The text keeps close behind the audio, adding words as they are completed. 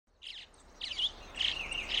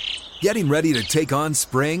Getting ready to take on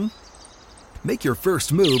spring? Make your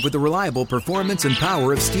first move with the reliable performance and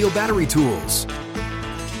power of Steel battery tools.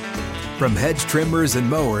 From hedge trimmers and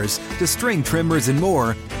mowers to string trimmers and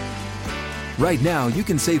more, right now you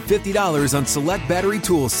can save $50 on select battery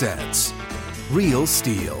tool sets. Real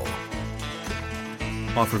Steel.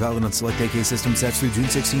 Offer valid on select AK system sets through June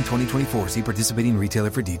 16, 2024. See participating retailer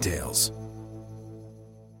for details.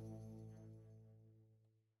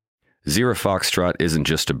 Zero Foxtrot isn't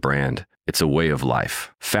just a brand, it's a way of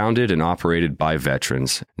life. Founded and operated by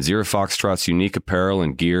veterans, Zero Foxtrot's unique apparel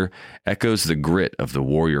and gear echoes the grit of the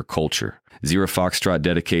warrior culture. Zero Foxtrot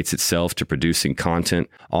dedicates itself to producing content,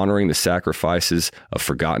 honoring the sacrifices of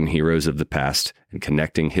forgotten heroes of the past, and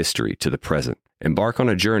connecting history to the present. Embark on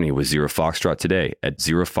a journey with Zero Foxtrot today at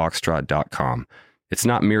zerofoxtrot.com. It's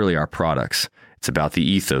not merely our products, it's about the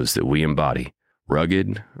ethos that we embody.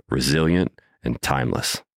 Rugged, resilient, and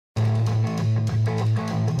timeless.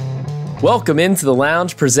 Welcome into the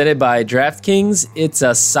lounge presented by DraftKings. It's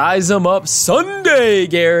a Size 'em Up Sunday,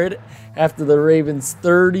 Garrett, after the Ravens'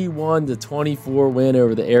 31-24 win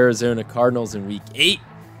over the Arizona Cardinals in Week 8.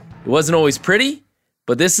 It wasn't always pretty,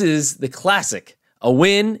 but this is the classic. A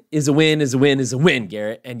win is a win is a win is a win,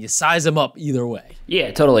 Garrett, and you size them up either way.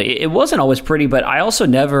 Yeah, totally. It wasn't always pretty, but I also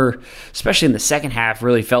never, especially in the second half,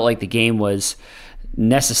 really felt like the game was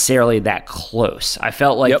necessarily that close. I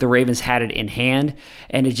felt like the Ravens had it in hand,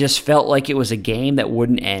 and it just felt like it was a game that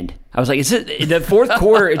wouldn't end. I was like, is it the fourth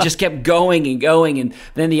quarter? It just kept going and going, and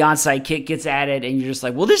then the onside kick gets added, and you're just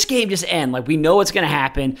like, will this game just end? Like, we know what's going to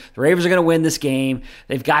happen. The Ravens are going to win this game.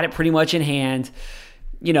 They've got it pretty much in hand.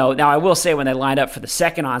 You know, now I will say when they lined up for the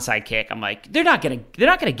second onside kick, I'm like, they're not gonna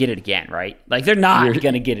get it again, right? Like they're not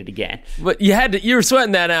gonna get it again. But you were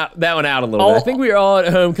sweating that one out a little bit. I think we were all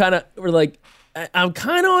at home we're like, I'm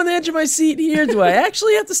kind of on the edge of my seat here. Do I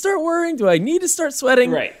actually have to start worrying? Do I need to start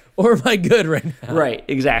sweating? Right. Or am I good right now? Right,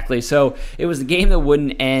 exactly. So it was the game that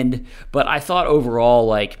wouldn't end, but I thought overall,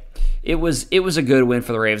 like, it was a good win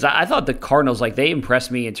for the Ravens. I thought the Cardinals, like, they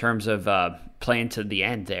impressed me in terms of playing to the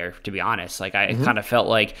end there, to be honest. Like, I kind of felt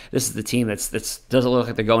like this is the team that's doesn't look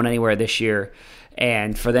like they're going anywhere this year,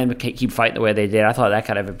 and for them to keep fighting the way they did, I thought that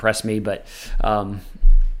kind of impressed me. But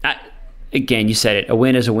again, you said it, a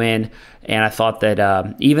win is a win, and I thought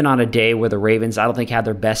that even on a day where the Ravens, I don't think had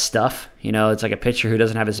their best stuff, you know, it's like a pitcher who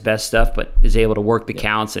doesn't have his best stuff but is able to work the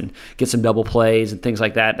counts and get some double plays and things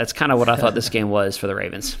like that. That's kind of what I thought this game was for the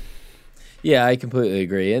Ravens. Yeah, I completely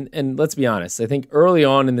agree. And let's be honest, I think early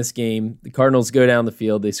on in this game, the Cardinals go down the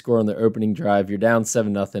field, they score on their opening drive, you're down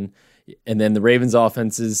 7-0, and then the Ravens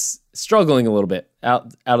offense is struggling a little bit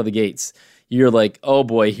out of the gates. You're like, oh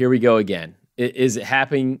boy, here we go again. Is it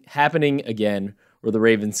happening again where the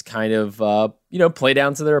Ravens kind of play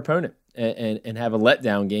down to their opponent and have a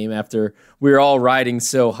letdown game after we were all riding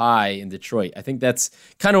so high in Detroit? I think that's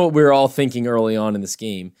kind of what we were all thinking early on in this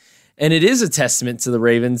game. And it is a testament to the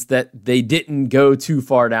Ravens that they didn't go too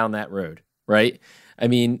far down that road, right? I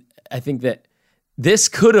mean, I think that this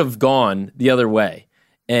could have gone the other way.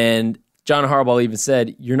 And John Harbaugh even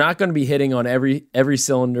said, you're not going to be hitting on every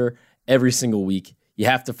cylinder every single week. You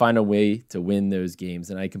have to find a way to win those games,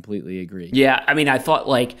 and I completely agree. Yeah, I mean, I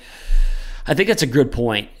think that's a good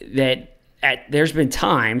point, that there's been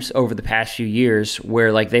times over the past few years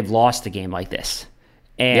where, like, they've lost a game like this.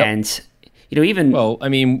 And, even... Well, I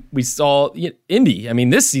mean, we saw Indy,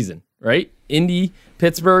 this season, right? Indy,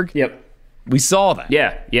 Pittsburgh. Yep. We saw that.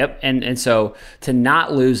 Yeah, yep. And so to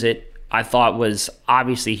not lose it, I thought was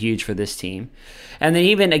obviously huge for this team. And then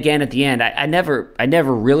even again at the end, I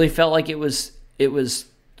never really felt like it was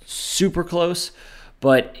super close,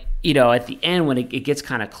 but at the end when it gets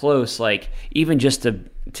kind of close, like even just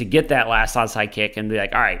to get that last onside kick and be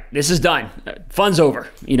like, all right, this is done, fun's over,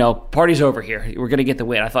 party's over here, we're gonna get the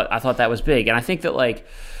win. I thought that was big, and I think that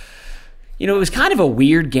it was kind of a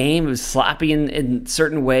weird game. It was sloppy in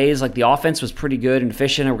certain ways. Like the offense was pretty good and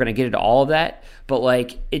efficient, and we're gonna get into all of that, but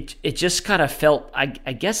it just kind of felt, I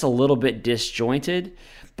guess, a little bit disjointed.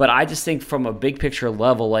 But I just think from a big picture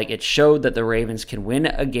level, it showed that the Ravens can win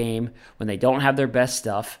a game when they don't have their best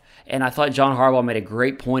stuff. And I thought John Harbaugh made a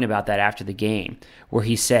great point about that after the game, where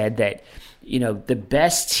he said that, the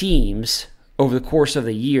best teams over the course of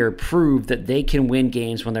the year prove that they can win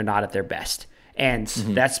games when they're not at their best. And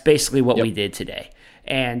that's basically what we did today.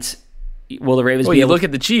 And will the Ravens be able look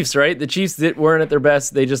at the Chiefs, right? The Chiefs weren't at their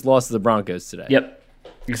best. They just lost to the Broncos today. Yep,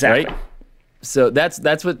 exactly. Right? So that's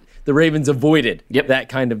what the Ravens avoided, that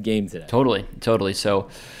kind of game today. Totally. So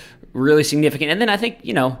really significant. And then I think,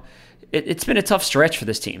 it's been a tough stretch for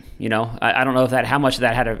this team. I don't know how much of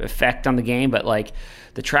that had an effect on the game, but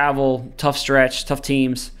the travel, tough stretch, tough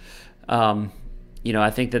teams.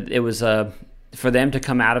 I think that it was for them to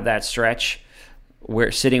come out of that stretch,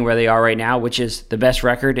 sitting where they are right now, which is the best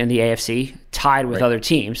record in the AFC, tied with other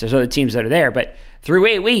teams. There's other teams that are there, but through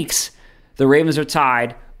 8 weeks, the Ravens are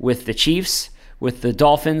tied with the Chiefs, with the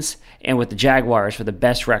Dolphins, and with the Jaguars for the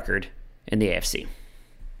best record in the AFC.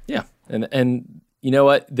 Yeah, and you know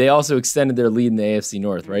what? They also extended their lead in the AFC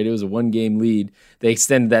North, right? It was a 1-game lead. They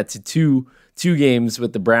extended that to two games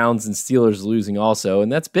with the Browns and Steelers losing also,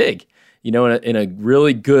 and that's big. In a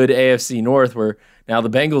really good AFC North where now the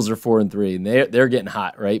Bengals are 4-3 and they're getting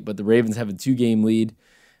hot, right? But the Ravens have a 2-game lead,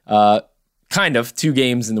 kind of 2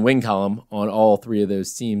 games in the win column on all 3 of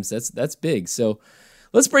those teams. That's big. So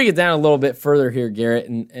let's break it down a little bit further here, Garrett,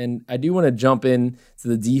 and I do want to jump in to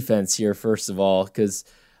the defense here first of all because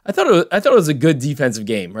I thought it was a good defensive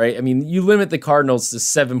game, right? I mean, you limit the Cardinals to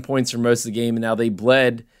 7 points for most of the game, and now they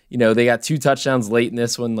bled. They got 2 touchdowns late in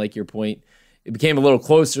this one, like your point. It became a little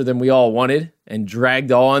closer than we all wanted and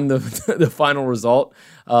dragged on the final result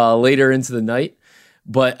later into the night.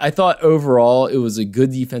 But I thought overall it was a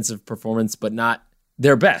good defensive performance, but not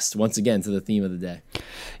their best, once again, to the theme of the day.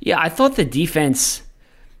 Yeah, I thought the defense,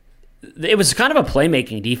 it was kind of a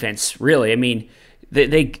playmaking defense, really. I mean,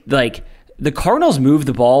 the Cardinals moved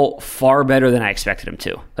the ball far better than I expected them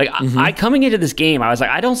to. I coming into this game, I was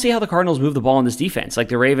like, I don't see how the Cardinals move the ball in this defense. Like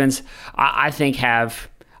the Ravens, I think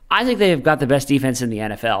they've got the best defense in the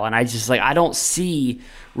NFL, and I don't see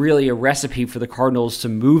really a recipe for the Cardinals to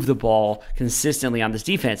move the ball consistently on this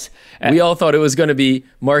defense. We all thought it was going to be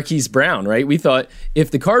Marquise Brown, right? We thought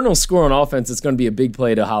if the Cardinals score on offense, it's going to be a big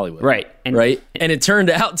play to Hollywood, right? And it turned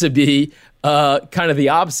out to be kind of the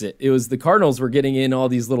opposite. It was the Cardinals were getting in all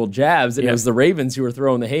these little jabs, and it was the Ravens who were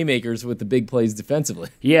throwing the haymakers with the big plays defensively.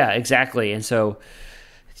 Yeah, exactly. And so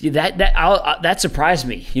that surprised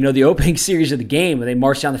me. The opening series of the game when they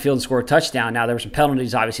marched down the field and scored a touchdown. Now there were some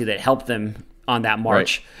penalties, obviously, that helped them on that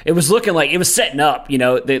march. Right. It was looking like it was setting up.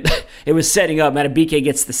 It was setting up. Matabike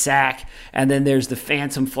gets the sack, and then there's the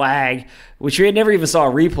phantom flag, which we never even saw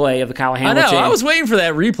a replay of the Kyle Hamilton. I know. I was waiting for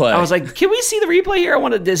that replay. I was like, can we see the replay here?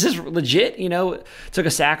 Is this legit? Took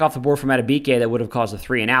a sack off the board from Matabike that would have caused a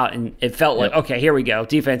 3-and-out, and it felt like, okay, here we go.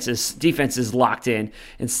 Defense is locked in.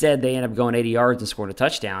 Instead, they end up going 80 yards and scored a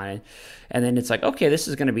touchdown. And then it's like, okay, this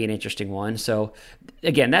is going to be an interesting one. So,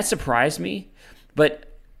 again, that surprised me.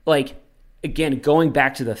 But, again, going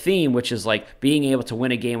back to the theme, which is being able to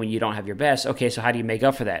win a game when you don't have your best. Okay, so how do you make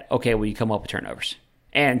up for that? Okay, well, you come up with turnovers.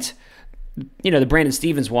 And the Brandon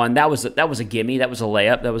Stephens one, that was a gimme. That was a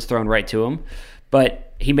layup that was thrown right to him.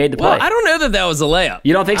 But he made the play. Well, I don't know that was a layup.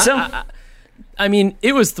 You don't think so? I mean,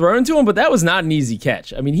 it was thrown to him, but that was not an easy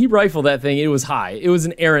catch. I mean, he rifled that thing. It was high. It was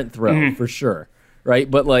an errant throw for sure, right?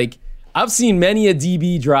 But I've seen many a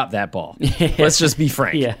DB drop that ball. Let's just be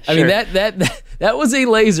frank. Yeah, I mean, that was a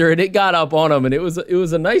laser, and it got up on him, and it was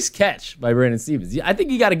a nice catch by Brandon Stephens. I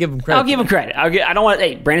think you got to give him credit. I'll give him credit. I don't want.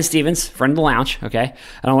 Hey, Brandon Stephens, friend of the lounge. Okay,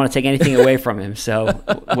 I don't want to take anything away from him. So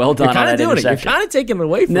well done on that interception. You're kind of taking it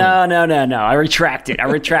away from him. No. I retract it. I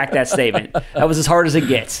retract that statement. That was as hard as it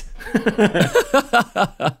gets.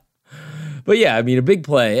 But yeah, I mean, a big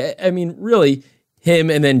play. I mean, really, him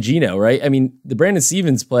and then Geno, right? I mean, the Brandon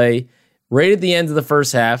Stephens play right at the end of the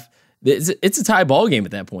first half. It's a tie ball game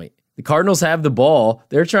at that point. The Cardinals have the ball.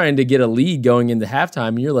 They're trying to get a lead going into halftime,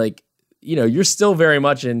 and you're like, you're still very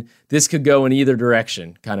much in this could go in either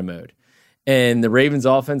direction kind of mode. And the Ravens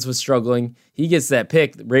offense was struggling. He gets that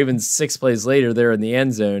pick. The Ravens 6 plays later, they're in the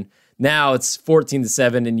end zone. Now it's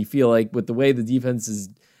 14-7, and you feel like with the way the defense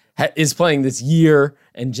is playing this year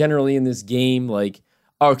and generally in this game,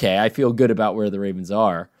 okay, I feel good about where the Ravens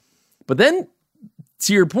are. But then,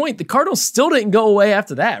 to your point, the Cardinals still didn't go away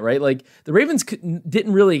after that, right? The Ravens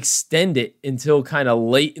didn't really extend it until kind of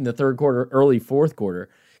late in the third quarter, early fourth quarter,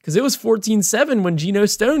 because it was 14-7 when Geno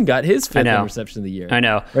Stone got his 5th interception of the year. I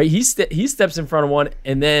know. Right? He steps in front of one,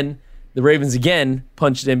 and then the Ravens again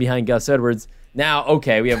punched it in behind Gus Edwards. Now,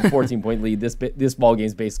 okay, we have a 14-point lead. This ball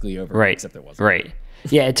game's basically over. Right. Except it wasn't. Right.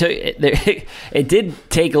 Yeah, it did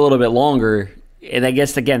take a little bit longer, and I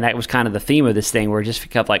guess, again, that was kind of the theme of this thing, where it just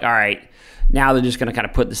felt like, all right, now they're just going to kind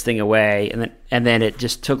of put this thing away, and then it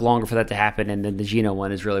just took longer for that to happen, and then the Geno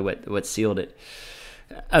one is really what sealed it,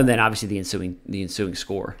 and then obviously the ensuing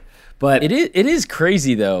score. But it is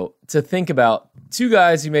crazy though to think about 2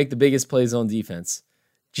 guys who make the biggest plays on defense: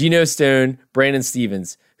 Geno Stone, Brandon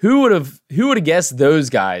Stephens. Who would have guessed those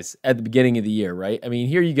guys at the beginning of the year, right? I mean,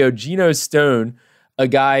 here you go, Geno Stone, a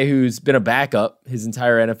guy who's been a backup his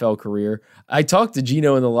entire NFL career. I talked to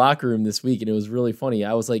Geno in the locker room this week, and it was really funny.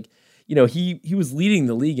 I was like, he was leading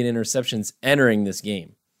the league in interceptions entering this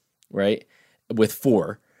game, right, with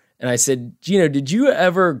 4. And I said, Gino, did you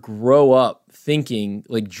ever grow up thinking,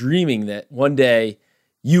 like dreaming that one day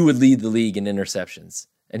you would lead the league in interceptions?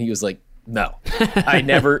 And he was like, no, I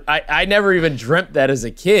never even dreamt that as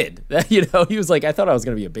a kid. That, he was like, I thought I was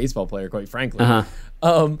going to be a baseball player, quite frankly.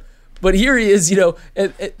 But here he is,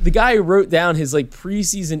 the guy who wrote down his like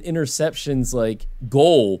preseason interceptions like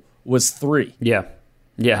goal was 3. Yeah.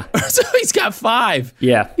 Yeah. So he's got 5.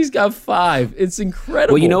 Yeah. He's got 5. It's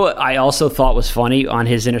incredible. Well, you know what I also thought was funny on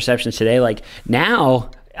his interceptions today? Like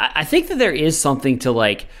now, I think that there is something to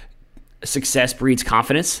like success breeds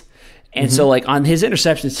confidence. And so like on his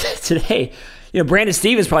interceptions today, Brandon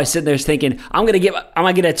Stevens probably sitting there thinking, am I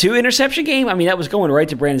gonna get a 2 interception game? I mean, that was going right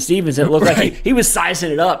to Brandon Stevens. It looked like he was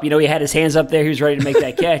sizing it up. He had his hands up there. He was ready to make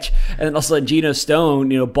that catch. And then all of a sudden, Geno Stone,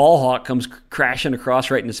 ball hawk comes crashing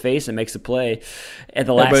across right in his face and makes the play at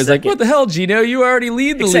the last Everybody's second. like, what the hell, Geno? You already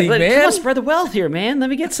lead the league, man. Come on, spread the wealth here, man. Let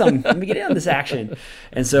me get in on this action.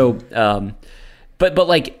 And so, but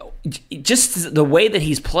like just the way that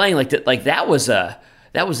he's playing, that was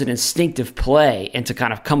an instinctive play, and to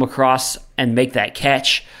kind of come across and make that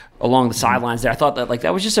catch along the sidelines there. I thought that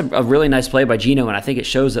that was just a really nice play by Geno, and I think it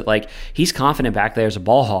shows that he's confident back there as a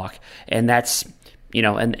ball hawk, and that's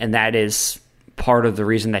and that is part of the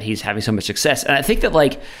reason that he's having so much success. And I think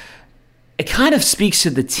that it kind of speaks to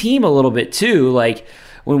the team a little bit too.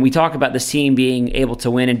 When we talk about this team being able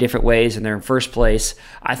to win in different ways and they're in first place,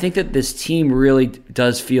 I think that this team really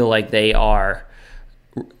does feel like they are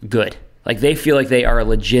good. They feel like they are a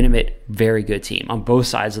legitimate, very good team on both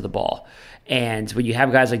sides of the ball. And when you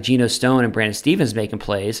have guys like Geno Stone and Brandon Stevens making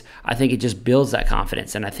plays, I think it just builds that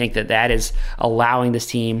confidence. And I think that is allowing this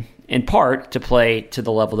team, in part, to play to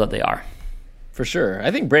the level that they are. For sure.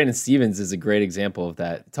 I think Brandon Stevens is a great example of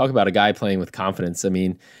that. Talk about a guy playing with confidence. I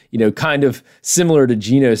mean, kind of similar to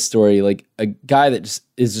Geno's story, like a guy that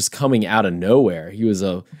is just coming out of nowhere. He was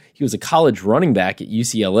a college running back at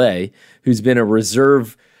UCLA who's been a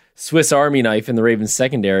reserve Swiss Army knife in the Ravens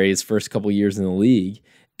secondary his first couple years in the league.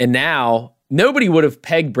 And now nobody would have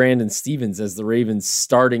pegged Brandon Stevens as the Ravens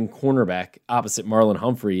starting cornerback opposite Marlon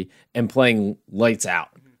Humphrey and playing lights out.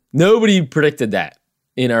 Nobody predicted that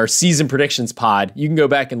in our season predictions pod. You can go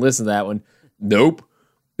back and listen to that one. Nope.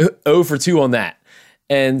 0 for 2 on that.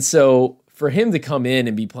 And so for him to come in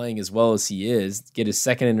and be playing as well as he is, get his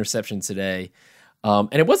second interception today.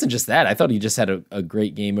 And it wasn't just that. I thought he just had a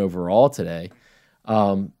great game overall today.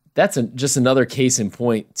 That's just another case in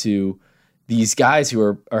point to these guys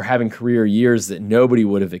who are having career years that nobody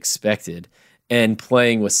would have expected and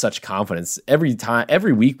playing with such confidence.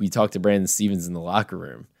 Every week we talk to Brandon Stevens in the locker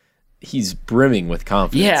room. He's brimming with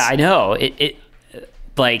confidence. Yeah, I know. It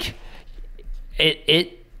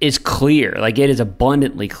is clear. It is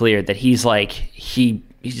abundantly clear that he's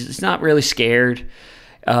not really scared.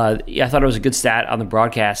 I thought it was a good stat on the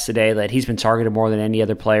broadcast today that he's been targeted more than any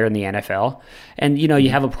other player in the NFL. And, you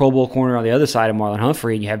have a Pro Bowl corner on the other side of Marlon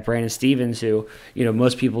Humphrey, and you have Brandon Stevens, who,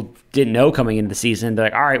 most people didn't know coming into the season. They're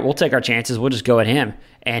like, all right, we'll take our chances. We'll just go at him.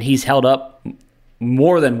 And he's held up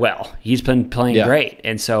more than well. He's been playing great.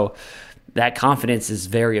 And so that confidence is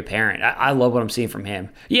very apparent. I love what I'm seeing from him.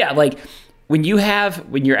 Yeah, when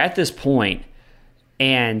you're at this point,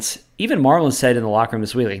 and even Marlon said in the locker room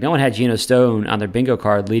this week, no one had Geno Stone on their bingo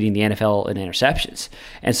card leading the NFL in interceptions.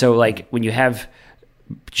 And so, when you have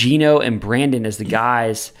Geno and Brandon as the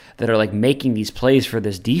guys that are making these plays for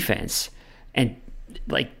this defense, and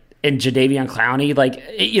Jadeveon Clowney,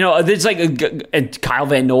 there's and Kyle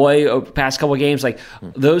Van Noy over the past couple of games,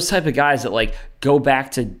 those type of guys that go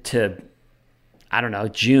back to I don't know,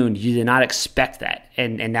 June. You did not expect that,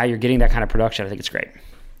 and now you're getting that kind of production. I think it's great.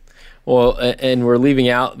 Well, and we're leaving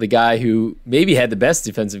out the guy who maybe had the best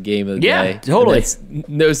defensive game of the day. Yeah, totally. It's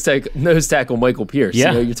nose tackle Michael Pierce.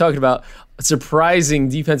 Yeah. You're talking about surprising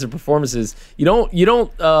defensive performances. You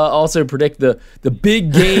don't also predict the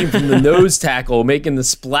big game from the nose tackle, making the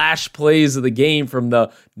splash plays of the game from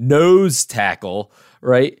the nose tackle,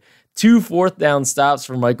 right? 2 fourth down stops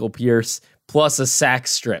for Michael Pierce plus a sack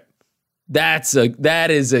strip. That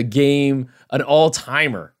is a game, an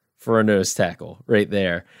all-timer for a nose tackle right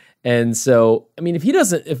there. And so, I mean,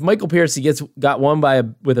 if Michael Pierce got one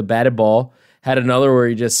with a batted ball, had another where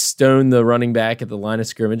he just stoned the running back at the line of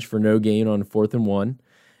scrimmage for no gain on 4th and 1.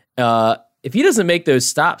 If he doesn't make those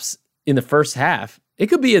stops in the first half, it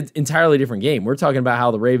could be an entirely different game. We're talking about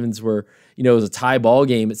how the Ravens were, it was a tie ball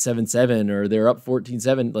game at 7-7, or they're up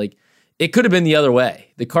 14-7. It could have been the other way.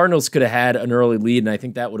 The Cardinals could have had an early lead, and I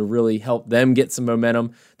think that would have really helped them get some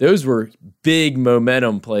momentum. Those were big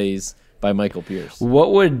momentum plays by Michael Pierce.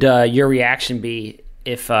 What would your reaction be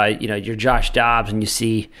if you're Josh Dobbs and you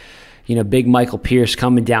see big Michael Pierce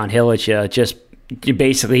coming downhill at you, just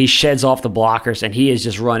basically he sheds off the blockers and he is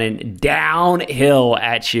just running downhill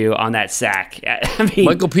at you on that sack. I mean,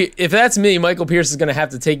 if that's me, Michael Pierce is going to have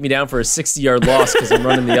to take me down for a 60-yard loss because I'm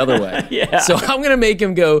running the other way. Yeah. So I'm going to make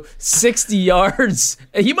him go 60 yards.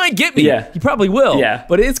 He might get me. Yeah. He probably will. Yeah.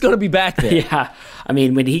 But it's going to be back there. Yeah. I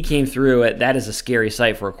mean, when he came through, that is a scary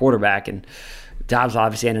sight for a quarterback, and Dobbs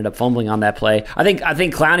obviously ended up fumbling on that play. I think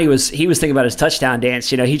Clowney was thinking about his touchdown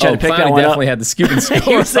dance. You know, he tried to pick that one up. Definitely had the scoop and score.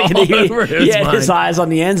 He was thinking over he had his eyes on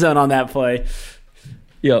the end zone on that play.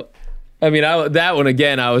 Yep. I mean, that one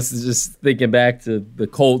again. I was just thinking back to the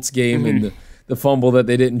Colts game and the fumble that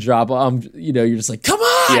they didn't drop. You're just like, come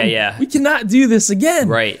on, yeah. We cannot do this again.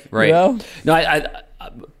 Right. You know? No,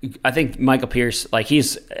 I think Michael Pierce, like,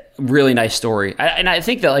 he's a really nice story. And I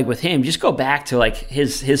think that, like, with him, just go back to, like,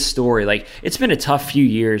 his story. Like, it's been a tough few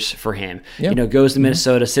years for him. Yep. You know, goes to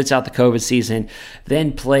Minnesota, sits out the COVID season,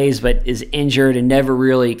 then plays but is injured and never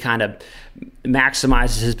really kind of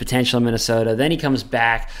maximizes his potential in Minnesota. Then he comes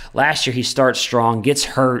back. Last year he starts strong, gets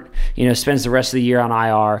hurt, spends the rest of the year on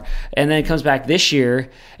IR, and then comes back this year,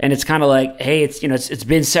 and it's kind of like, hey, it's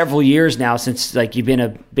been several years now since, like, you've been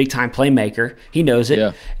a big time playmaker. He knows it.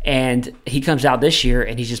 Yeah. And he comes out this year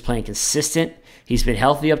and he's just playing consistent. He's been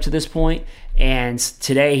healthy up to this point, and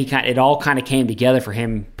today it all kind of came together for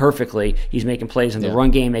him perfectly. He's making plays in the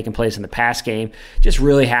run game, making plays in the pass game. Just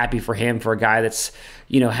really happy for him, for a guy that's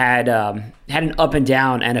had an up and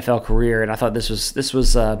down NFL career, and I thought this was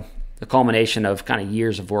the culmination of kind of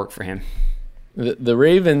years of work for him. The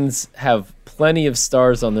Ravens have plenty of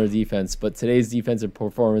stars on their defense, but today's defensive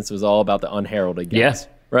performance was all about the unheralded guys. Yeah.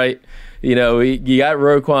 Right? You got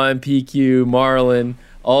Roquan, PQ, Marlon,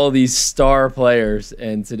 all these star players,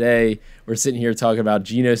 and today we're sitting here talking about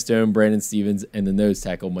Geno Stone, Brandon Stevens, and the nose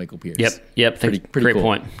tackle Michael Pierce. Yep. Pretty great cool.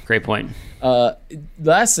 Point. Great point.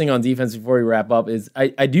 Last thing on defense before we wrap up is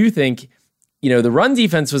I do think the run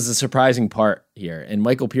defense was the surprising part here, and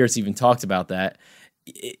Michael Pierce even talked about that.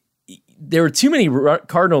 There were too many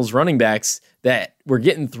Cardinals running backs that were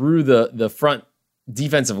getting through the front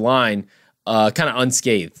defensive line kind of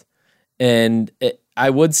unscathed, and I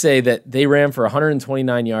would say that they ran for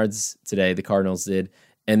 129 yards today, the Cardinals did,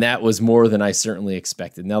 and that was more than I certainly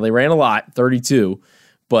expected. Now, they ran a lot, 32,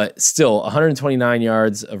 but still 129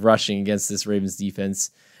 yards of rushing against this Ravens defense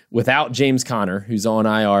without James Conner, who's on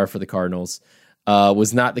IR for the Cardinals,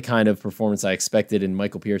 was not the kind of performance I expected, and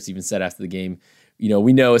Michael Pierce even said after the game,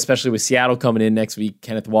 we know, especially with Seattle coming in next week,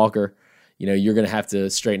 Kenneth Walker, you're going to have to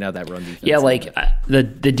straighten out that run defense. Yeah, like the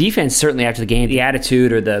defense certainly after the game, the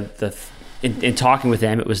attitude or the in talking with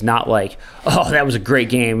them, it was not like, oh, that was a great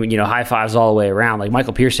game, high fives all the way around. Like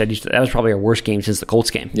Michael Pierce said, that was probably our worst game since the Colts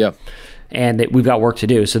game. Yeah. And we've got work to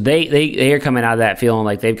do. So they are coming out of that feeling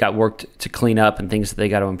like they've got work to clean up and things that they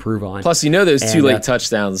got to improve on. Plus, those two late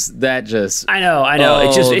touchdowns, that just... I know.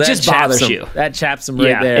 It just bothers you. That chaps them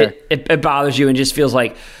there. It bothers you and just feels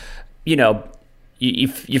like,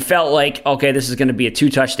 you felt like, okay, this is going to be a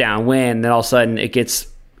 2-touchdown win. Then all of a sudden it gets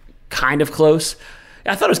kind of close.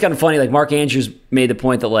 I thought it was kind of funny. Like Mark Andrews made the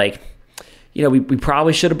point that, like, we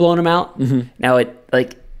probably should have blown him out. Mm-hmm. Now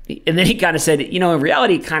and then he kind of said, in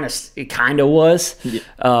reality, it kind of was. It kind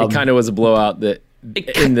of was a blowout that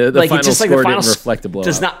in the final score didn't reflect a blowout.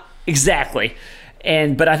 Does not exactly.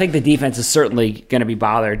 But I think the defense is certainly going to be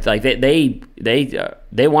bothered. Like they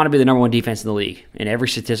want to be the number one defense in the league in every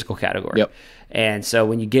statistical category. Yep. And so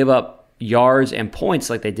when you give up yards and points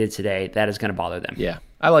like they did today, that is going to bother them. Yeah.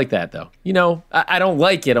 I like that, though. I don't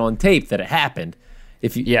like it on tape that it happened,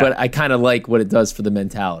 but I kind of like what it does for the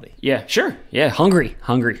mentality. Yeah, sure. Yeah, hungry.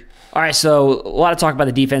 All right, so a lot of talk about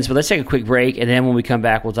the defense, but let's take a quick break, and then when we come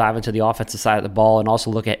back, we'll dive into the offensive side of the ball and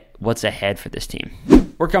also look at what's ahead for this team.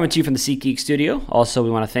 We're coming to you from the SeatGeek studio. Also,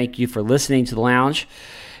 we want to thank you for listening to The Lounge.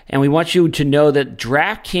 And we want you to know that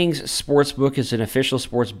DraftKings Sportsbook is an official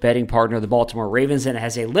sports betting partner of the Baltimore Ravens, and it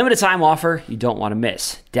has a limited time offer you don't want to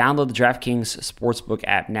miss. Download the DraftKings Sportsbook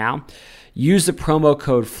app now. Use the promo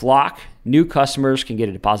code FLOCK. New customers can get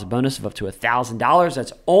a deposit bonus of up to $1,000.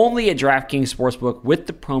 That's only at DraftKings Sportsbook with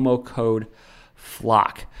the promo code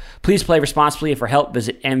FLOCK. Please play responsibly, and for help,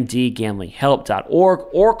 visit mdgamblinghelp.org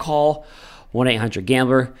or call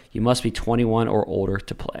 1-800-GAMBLER. You must be 21 or older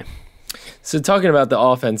to play. So talking about the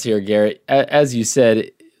offense here, Garrett, as you said,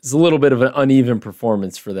 it's a little bit of an uneven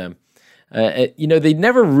performance for them. They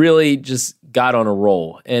never really just got on a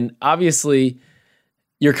roll. And obviously,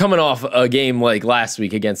 you're coming off a game like last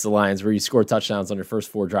week against the Lions where you scored touchdowns on your first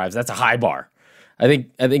 4 drives. That's a high bar. I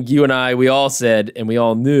think you and I, we all said, and we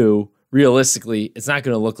all knew, realistically, it's not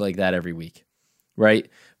going to look like that every week, right?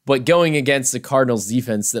 But going against the Cardinals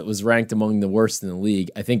defense that was ranked among the worst in the league,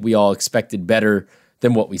 I think we all expected better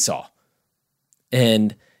than what we saw.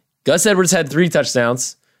 And Gus Edwards had 3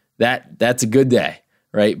 touchdowns. That's a good day,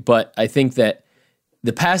 right? But I think that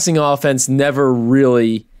the passing offense never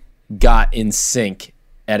really got in sync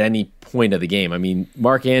at any point of the game. I mean,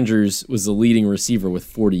 Mark Andrews was the leading receiver with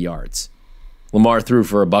 40 yards. Lamar threw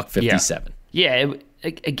for $157. Yeah,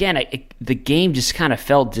 the game just kind of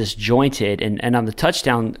felt disjointed, and on the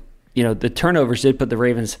touchdown, the turnovers did put the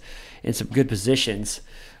Ravens in some good positions,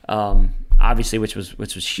 obviously, which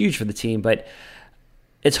was huge for the team. But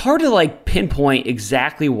it's hard to pinpoint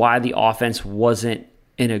exactly why the offense wasn't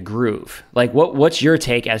in a groove. What's your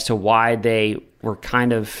take as to why they were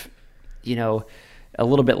kind of, a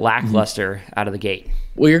little bit lackluster out of the gate?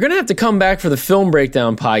 Well, you're going to have to come back for the film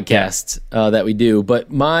breakdown podcast that we do.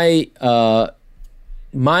 But my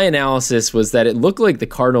analysis was that it looked like the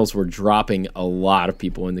Cardinals were dropping a lot of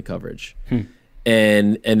people in the coverage,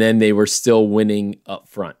 and then they were still winning up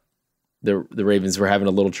front. The Ravens were having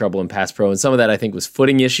a little trouble in pass pro, and some of that I think was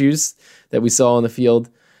footing issues that we saw on the field.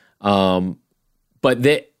 But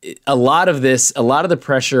a lot of the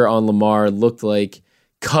pressure on Lamar looked like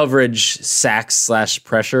coverage sacks /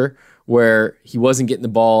 pressure, where he wasn't getting the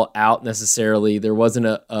ball out necessarily. There wasn't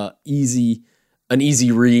an easy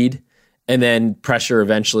read, and then pressure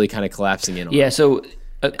eventually kind of collapsing in on him. So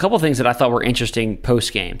a couple of things that I thought were interesting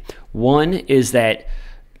post game. One is that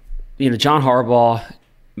John Harbaugh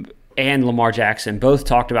and Lamar Jackson both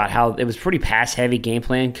talked about how it was pretty pass heavy game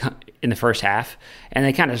plan in the first half, and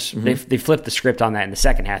they kind of they flipped the script on that in the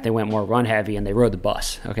second half. They went more run heavy and they rode the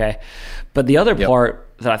bus. Okay, but the other part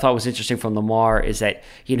that I thought was interesting from Lamar is that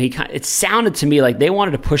it sounded to me like they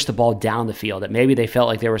wanted to push the ball down the field, that maybe they felt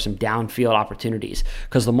like there were some downfield opportunities,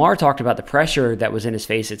 because Lamar talked about the pressure that was in his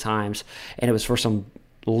face at times, and it was for some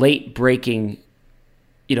late breaking,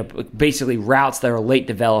 basically routes that are late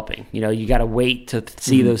developing. You got to wait to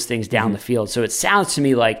see those things down the field. So it sounds to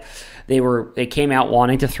me like they came out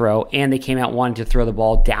wanting to throw, and they came out wanting to throw the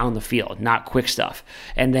ball down the field, not quick stuff.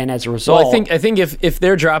 And then as a result, well, I think if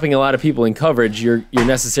they're dropping a lot of people in coverage, you're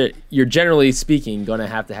generally speaking going to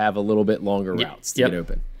have a little bit longer routes to get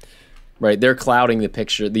open. Right? They're clouding the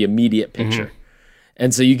picture, the immediate picture.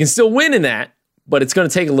 And so you can still win in that, but it's going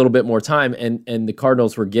to take a little bit more time, and the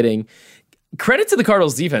Cardinals were getting credit to the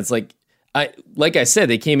Cardinals defense. Like I said,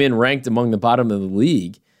 they came in ranked among the bottom of the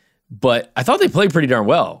league, but I thought they played pretty darn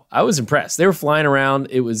well. I was impressed. They were flying around.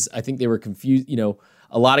 I think they were confused.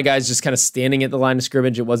 A lot of guys just kind of standing at the line of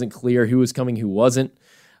scrimmage. It wasn't clear who was coming, who wasn't.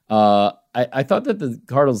 I thought that the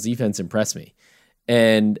Cardinals defense impressed me.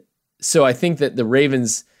 And so I think that the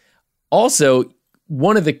Ravens also,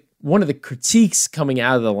 one of the critiques coming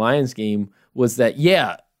out of the Lions game was that,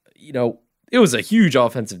 it was a huge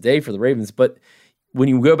offensive day for the Ravens, but when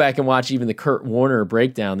you go back and watch even the Kurt Warner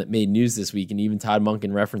breakdown that made news this week, and even Todd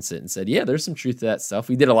Monken referenced it and said, there's some truth to that stuff.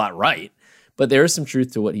 We did a lot right, but there is some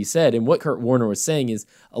truth to what he said. And what Kurt Warner was saying is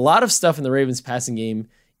a lot of stuff in the Ravens passing game,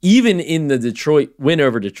 even in the Detroit win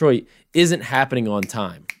over Detroit, isn't happening on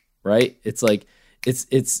time, right? It's like,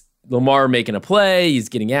 it's Lamar making a play, he's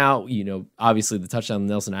getting out. Obviously the touchdown to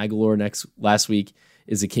Nelson Aguilar last week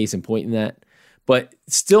is a case in point in that. But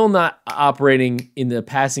still not operating in the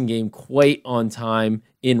passing game quite on time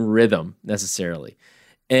in rhythm necessarily.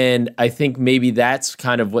 And I think maybe that's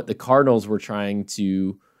kind of what the Cardinals were trying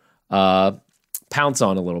to pounce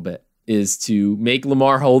on a little bit, is to make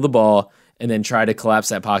Lamar hold the ball and then try to collapse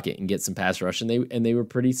that pocket and get some pass rush. And they were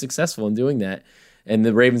pretty successful in doing that. And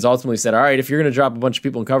the Ravens ultimately said, all right, if you're going to drop a bunch of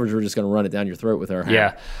people in coverage, we're just going to run it down your throat with our hand.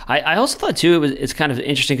 Yeah. I also thought, too, it's kind of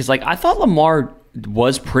interesting because, I thought Lamar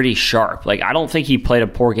was pretty sharp. I don't think he played a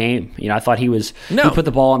poor game. I thought he put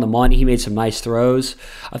the ball on the money. He made some nice throws.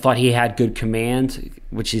 I thought he had good command,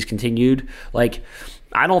 which he's continued.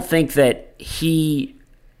 I don't think that he...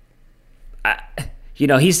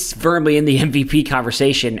 he's firmly in the MVP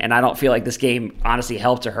conversation, and I don't feel like this game honestly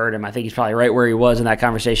helped or hurt him. I think he's probably right where he was in that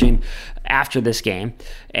conversation after this game.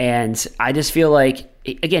 And I just feel like,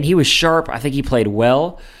 again, he was sharp. I think he played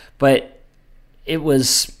well, but it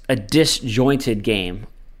was a disjointed game,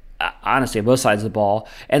 honestly, on both sides of the ball.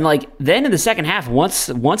 And then in the second half, once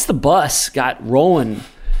the bus got rolling,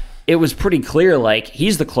 it was pretty clear,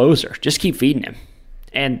 he's the closer. Just keep feeding him.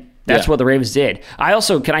 And that's what the Ravens did. I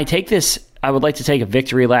would like to take a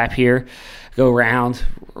victory lap here, go around,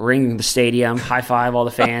 ring the stadium, high five all the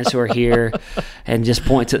fans who are here, and just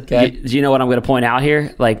point to. Okay. Do you know what I'm going to point out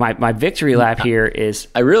here? My victory lap here is.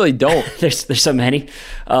 I really don't. There's so many.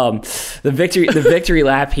 The victory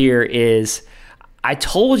lap here is. I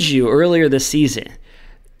told you earlier this season,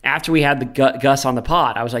 after we had the Gus on the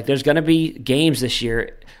pod, I was like, there's going to be games this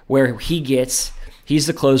year where he's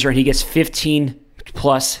the closer and he gets 15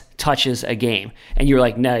 plus touches a game, and you were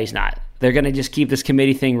like, no, he's not. They're going to just keep this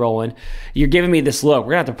committee thing rolling. You're giving me this look.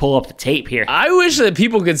 We're going to have to pull up the tape here. I wish that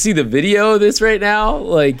people could see the video of this right now.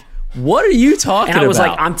 Like, what are you talking about? And I was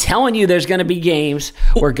like, I'm telling you there's going to be games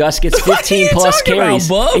where Gus gets 15 plus carries.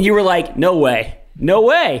 And you were like, no way. No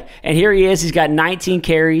way. And here he is. He's got 19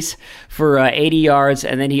 carries for 80 yards,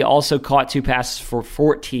 and then he also caught 2 passes for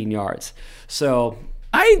 14 yards. So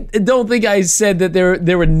I don't think I said that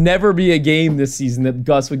there would never be a game this season that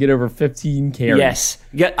Gus would get over 15 carries.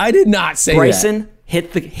 Yes. I did not say Bryson, that.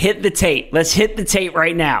 hit the tape. Let's hit the tape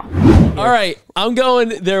right now. All right, I'm going.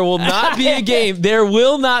 There will not be a game. There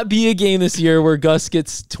will not be a game this year where Gus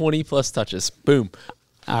gets 20 plus touches. Boom.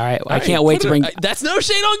 All right, I can't wait to bring. That's no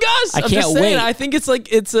shade on Gus. I can't wait. I think it's a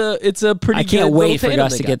pretty. I can't good wait for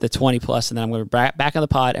Gus to guy. get the 20 plus, and then I'm going to back on the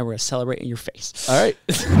pod, and we're going to celebrate in your face. All right.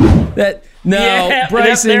 Bryson,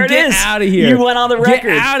 there it get is. out of here. You went on the record.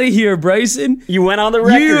 Get out of here, Bryson. You went on the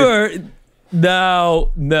record.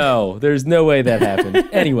 No. There's no way that happened.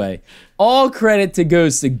 Anyway, all credit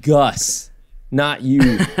goes to Gus. Not you.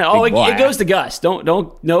 It goes to Gus.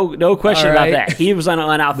 No question about that. He was on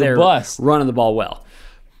out there running the ball well.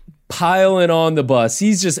 Piling on the bus.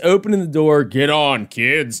 He's just opening the door. Get on,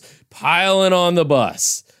 kids. Piling on the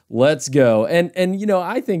bus. Let's go. And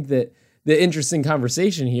I think that the interesting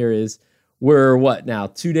conversation here is we're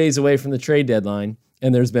 2 days away from the trade deadline,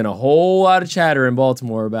 and there's been a whole lot of chatter in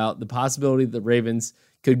Baltimore about the possibility that the Ravens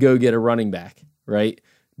could go get a running back, right?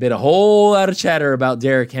 Been a whole lot of chatter about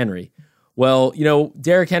Derrick Henry. Well,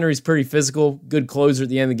 Derrick Henry's pretty physical, good closer at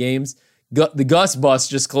the end of the games. The Gus bus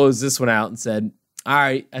just closed this one out and said, all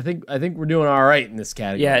right, I think we're doing all right in this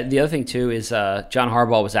category. Yeah, the other thing, too, is John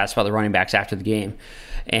Harbaugh was asked about the running backs after the game.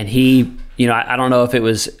 And he, I don't know if it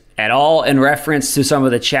was at all in reference to some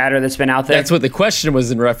of the chatter that's been out there. That's what the question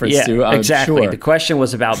was in reference to, I'm exactly. sure. The question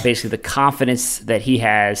was about basically the confidence that he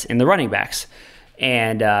has in the running backs.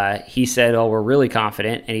 And he said, we're really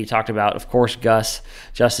confident. And he talked about, of course, Gus,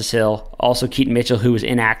 Justice Hill, also Keaton Mitchell, who was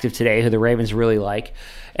inactive today, who the Ravens really like.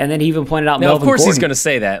 And then he even pointed out Melvin Of course Gordon. he's going to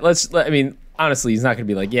say that. Honestly, he's not going to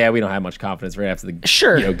be like, we don't have much confidence right after the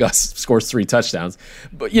sure. Gus scores 3 touchdowns.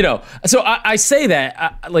 But, so I say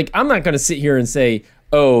that, I'm not going to sit here and say,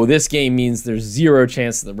 this game means there's 0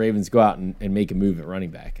 chance that the Ravens go out and make a move at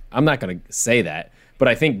running back. I'm not going to say that. But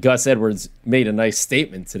I think Gus Edwards made a nice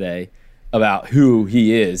statement today about who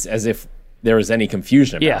he is, as if there was any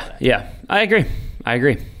confusion about that. Yeah, I agree.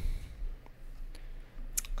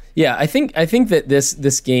 Yeah, I think that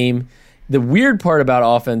this game, the weird part about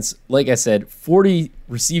offense, like I said, 40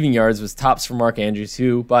 receiving yards was tops for Mark Andrews,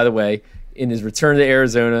 who, by the way, in his return to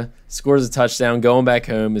Arizona, scores a touchdown, going back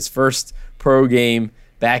home, his first pro game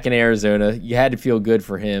back in Arizona. You had to feel good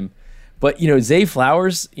for him. But, Zay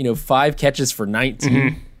Flowers, 5 catches for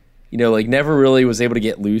 19, never really was able to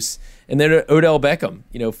get loose. And then Odell Beckham,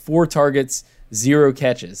 4 targets, 0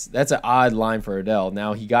 catches. That's an odd line for Odell.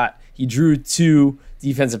 Now he drew 2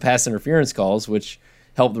 defensive pass interference calls, which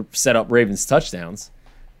helped set up Ravens touchdowns.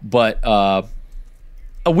 But a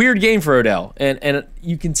weird game for Odell. And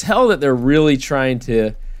you can tell that they're really trying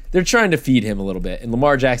to feed him a little bit. And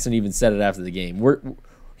Lamar Jackson even said it after the game.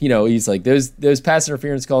 He's like, those pass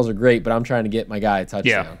interference calls are great, but I'm trying to get my guy a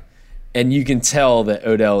touchdown. Yeah. And you can tell that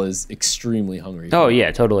Odell is extremely hungry.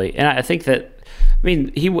 Yeah, totally. And I think that,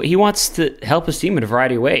 he wants to help his team in a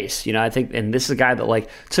variety of ways. I think, and this is a guy that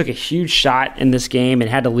took a huge shot in this game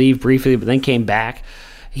and had to leave briefly, but then came back.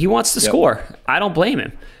 He wants to score. I don't blame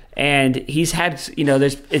him. And he's had,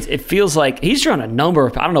 it feels like he's drawn a number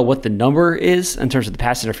of, I don't know what the number is in terms of the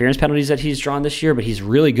pass interference penalties that he's drawn this year, but he's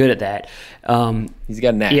really good at that. He's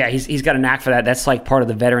got a knack. Yeah, he's got a knack for that. That's part of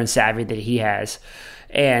the veteran savvy that he has.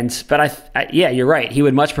 But you're right. He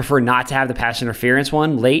would much prefer not to have the pass interference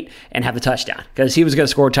one late and have the touchdown, because he was going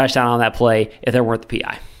to score a touchdown on that play if there weren't the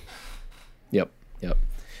PI. Yep.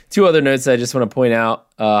 2 other notes I just want to point out.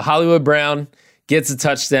 Hollywood Brown gets a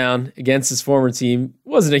touchdown against his former team.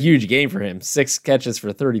 Wasn't a huge game for him. 6 catches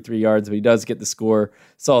for 33 yards, but he does get the score.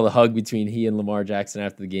 Saw the hug between he and Lamar Jackson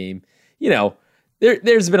after the game.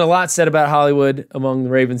 There's been a lot said about Hollywood among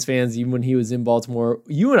the Ravens fans, even when he was in Baltimore.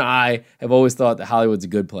 You and I have always thought that Hollywood's a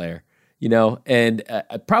good player, and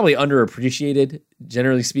probably underappreciated,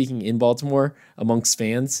 generally speaking, in Baltimore amongst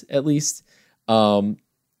fans, at least.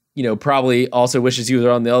 Probably also wishes he was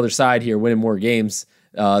on the other side here, winning more games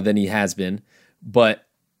than he has been. But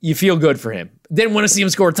you feel good for him. Didn't want to see him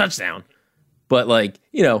score a touchdown, but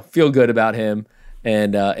feel good about him.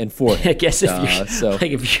 And for him. I guess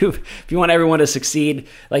if you want everyone to succeed,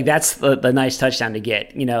 that's the nice touchdown to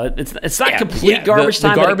get. It's not complete garbage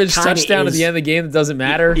time. The garbage touchdown at the end of the game that doesn't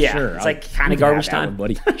matter. Yeah, sure, it's kind of garbage time,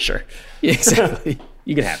 buddy. Sure, Yeah, exactly.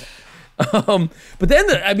 You can have it. But then,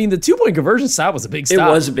 the 2-point conversion stop was a big stop.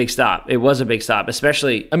 It was a big stop. It was a big stop,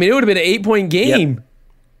 especially. I mean, it would have been an 8-point game.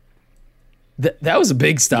 Yep. That was a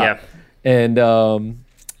big stop. Yep. And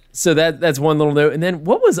so that's one little note. And then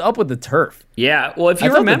what was up with the turf? Yeah. Well, if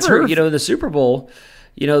you remember, the Super Bowl,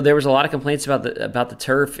 there was a lot of complaints about the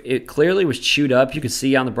turf. It clearly was chewed up. You could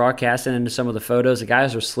see on the broadcast and in some of the photos, the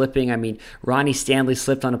guys were slipping. I mean, Ronnie Stanley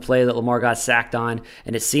slipped on a play that Lamar got sacked on,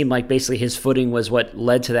 and it seemed like basically his footing was what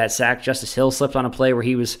led to that sack. Justice Hill slipped on a play where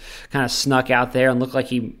he was kind of snuck out there and looked like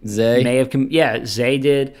he may have. Zay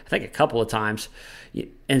did, I think, a couple of times.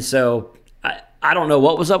 And so I don't know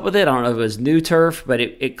what was up with it. I don't know if it was new turf, but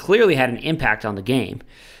it clearly had an impact on the game.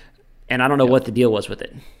 And I don't know what the deal was with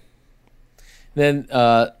it. Then,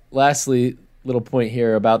 lastly, little point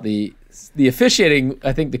here about the officiating.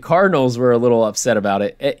 I think the Cardinals were a little upset about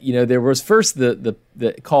it. There was first the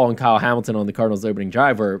call on Kyle Hamilton on the Cardinals' opening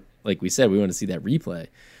drive where, like we said, we want to see that replay.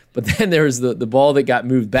 But then there was the ball that got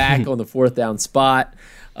moved back on the 4th down spot.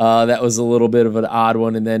 That was a little bit of an odd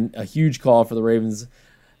one. And then a huge call for the Ravens.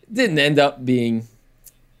 Didn't end up being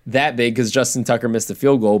that big because Justin Tucker missed a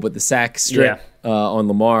field goal, but the sack strip on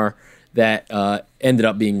Lamar that ended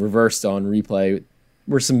up being reversed on replay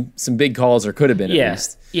were some big calls, or could have been at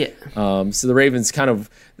least. Yeah. So the Ravens kind of,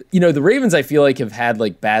 the Ravens I feel like have had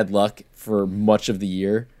like bad luck for much of the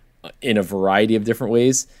year in a variety of different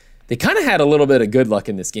ways. They kind of had a little bit of good luck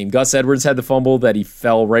in this game. Gus Edwards had the fumble that he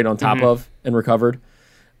fell right on top of and recovered.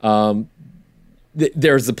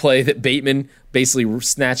 There's the play that Bateman basically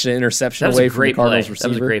snatched an interception away from the Cardinals receiver. That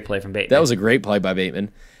was a great play from Bateman. That was a great play by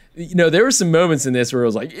Bateman. There were some moments in this where it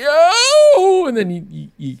was like, yo, and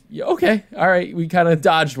then you okay, all right, we kind of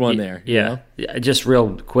dodged one there. Yeah. Just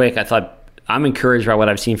real quick, I'm encouraged by what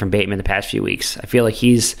I've seen from Bateman the past few weeks. I feel like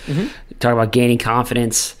he's talking about gaining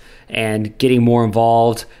confidence and getting more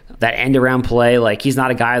involved. That end-around play, like he's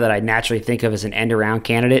not a guy that I naturally think of as an end-around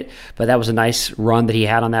candidate, but that was a nice run that he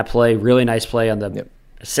had on that play. Really nice play on the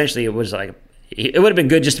essentially it was like it would have been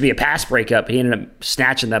good just to be a pass breakup, but he ended up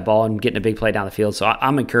snatching that ball and getting a big play down the field. So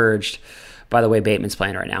I'm encouraged by the way Bateman's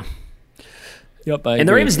playing right now. Yep, and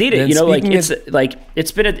the Ravens need it.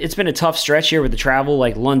 It's been a tough stretch here with the travel,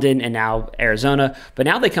 like London and now Arizona, but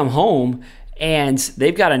now they come home and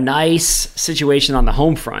they've got a nice situation on the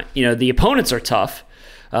home front. The opponents are tough.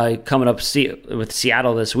 Coming up with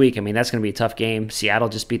Seattle this week. I mean, that's going to be a tough game. Seattle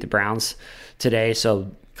just beat the Browns today, so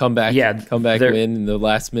comeback win in the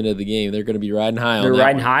last minute of the game. They're going to be riding high. They're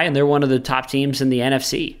riding high, and they're one of the top teams in the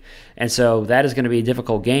NFC. And so that is going to be a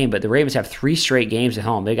difficult game, but the Ravens have 3 straight games at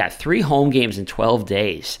home. They got 3 home games in 12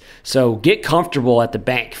 days. So get comfortable at the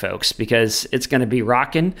bank, folks, because it's going to be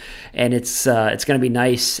rocking, and it's going to be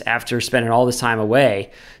nice after spending all this time away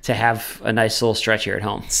to have a nice little stretch here at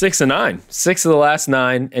home. 6-9, 6 of the last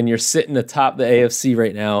 9, and you're sitting atop the AFC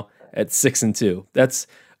right now at 6-2. That's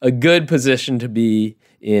a good position to be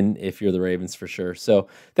in if you're the Ravens for sure. So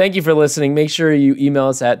thank you for listening. Make sure you email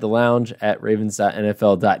us at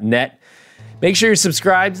thelounge@ravens.nfl.net. Make sure you're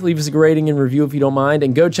subscribed. Leave us a rating and review if you don't mind.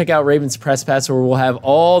 And go check out Ravens Press Pass, where we'll have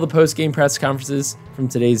all the post-game press conferences from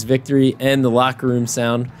today's victory and the locker room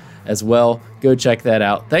sound as well. Go check that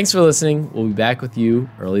out. Thanks for listening. We'll be back with you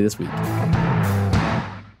early this week.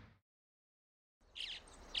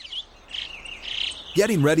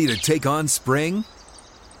 Getting ready to take on spring?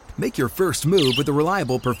 Make your first move with the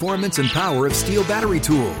reliable performance and power of Steel battery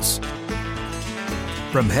tools.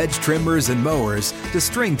 From hedge trimmers and mowers to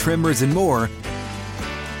string trimmers and more,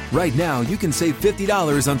 right now you can save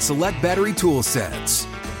 $50 on select battery tool sets.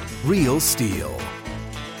 Real Steel.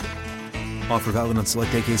 Offer valid on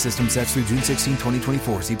select AK system sets through June 16,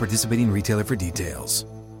 2024. See participating retailer for details.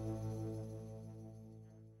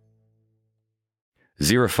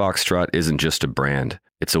 Zero Foxtrot isn't just a brand,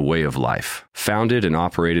 it's a way of life. Founded and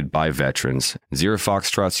operated by veterans, Zero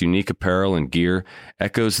Foxtrot's unique apparel and gear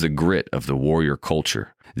echoes the grit of the warrior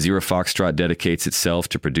culture. Zero Foxtrot dedicates itself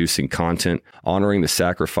to producing content, honoring the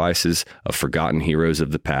sacrifices of forgotten heroes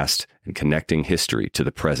of the past, and connecting history to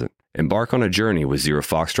the present. Embark on a journey with Zero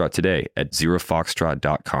Foxtrot today at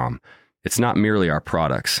zerofoxtrot.com. It's not merely our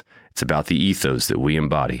products, it's about the ethos that we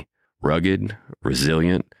embody. Rugged,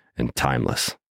 resilient, and timeless.